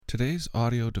Today's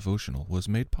audio devotional was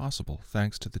made possible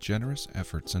thanks to the generous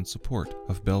efforts and support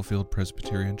of Bellefield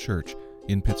Presbyterian Church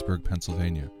in Pittsburgh,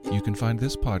 Pennsylvania. You can find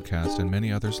this podcast and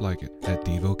many others like it at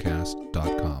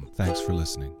Devocast.com. Thanks for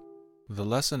listening. The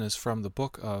lesson is from the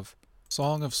book of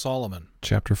Song of Solomon,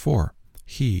 chapter 4.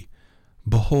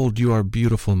 Behold, you are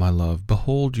beautiful, my love.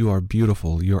 Behold, you are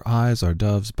beautiful. Your eyes are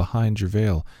doves behind your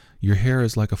veil. Your hair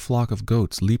is like a flock of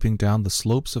goats leaping down the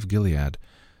slopes of Gilead.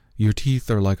 Your teeth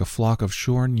are like a flock of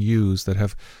shorn ewes that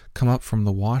have come up from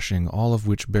the washing, all of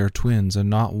which bear twins, and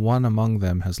not one among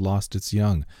them has lost its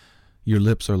young. Your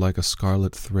lips are like a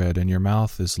scarlet thread, and your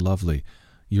mouth is lovely.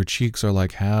 Your cheeks are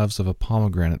like halves of a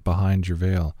pomegranate behind your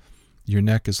veil. Your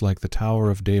neck is like the Tower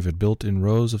of David, built in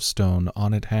rows of stone.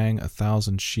 On it hang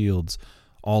 1,000 shields,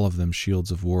 all of them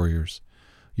shields of warriors.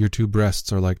 Your two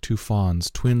breasts are like two fawns,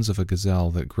 twins of a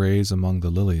gazelle that graze among the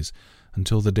lilies,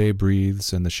 until the day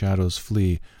breathes and the shadows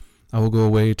flee. I will go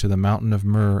away to the mountain of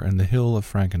myrrh and the hill of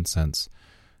frankincense.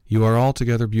 You are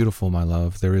altogether beautiful, my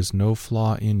love. There is no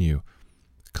flaw in you.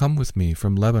 Come with me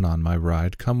from Lebanon, my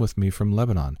bride. Come with me from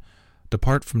Lebanon.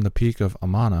 Depart from the peak of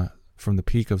Amana, from the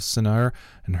peak of Sinir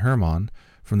and Hermon,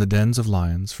 from the dens of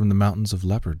lions, from the mountains of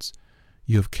leopards.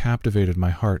 You have captivated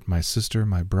my heart, my sister,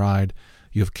 my bride.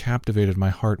 You have captivated my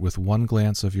heart with one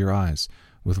glance of your eyes,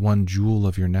 with one jewel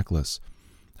of your necklace.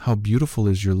 How beautiful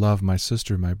is your love, my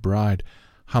sister, my bride!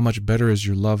 How much better is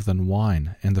your love than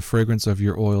wine, and the fragrance of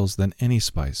your oils than any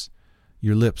spice.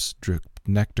 Your lips drip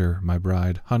nectar, my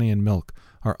bride. Honey and milk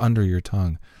are under your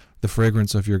tongue. The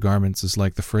fragrance of your garments is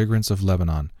like the fragrance of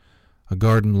Lebanon. A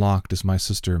garden locked is my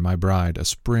sister, my bride, a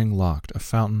spring locked, a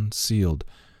fountain sealed.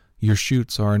 Your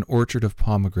shoots are an orchard of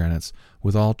pomegranates,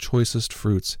 with all choicest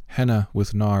fruits, henna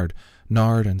with nard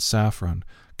and saffron,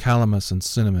 calamus and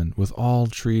cinnamon, with all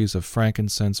trees of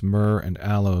frankincense, myrrh, and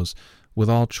aloes, with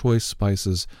all choice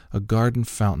spices, a garden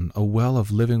fountain, a well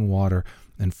of living water,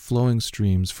 and flowing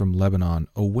streams from Lebanon.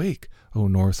 Awake, O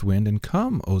north wind, and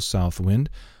come, O south wind.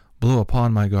 Blow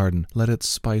upon my garden, let its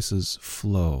spices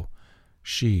flow.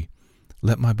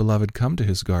 Let my beloved come to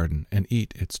his garden, and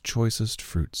eat its choicest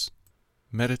fruits.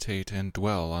 Meditate and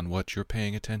dwell on what you're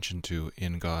paying attention to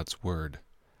in God's Word.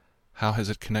 How has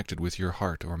it connected with your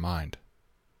heart or mind?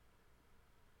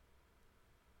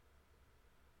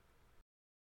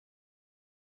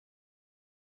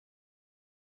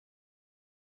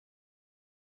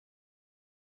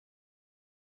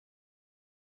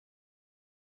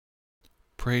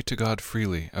 Pray to God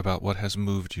freely about what has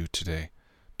moved you today.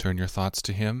 Turn your thoughts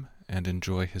to Him and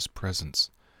enjoy His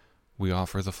presence. We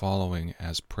offer the following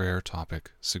as prayer topic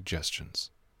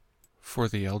suggestions. For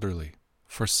the elderly,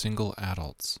 for single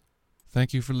adults.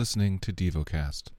 Thank you for listening to Devocast.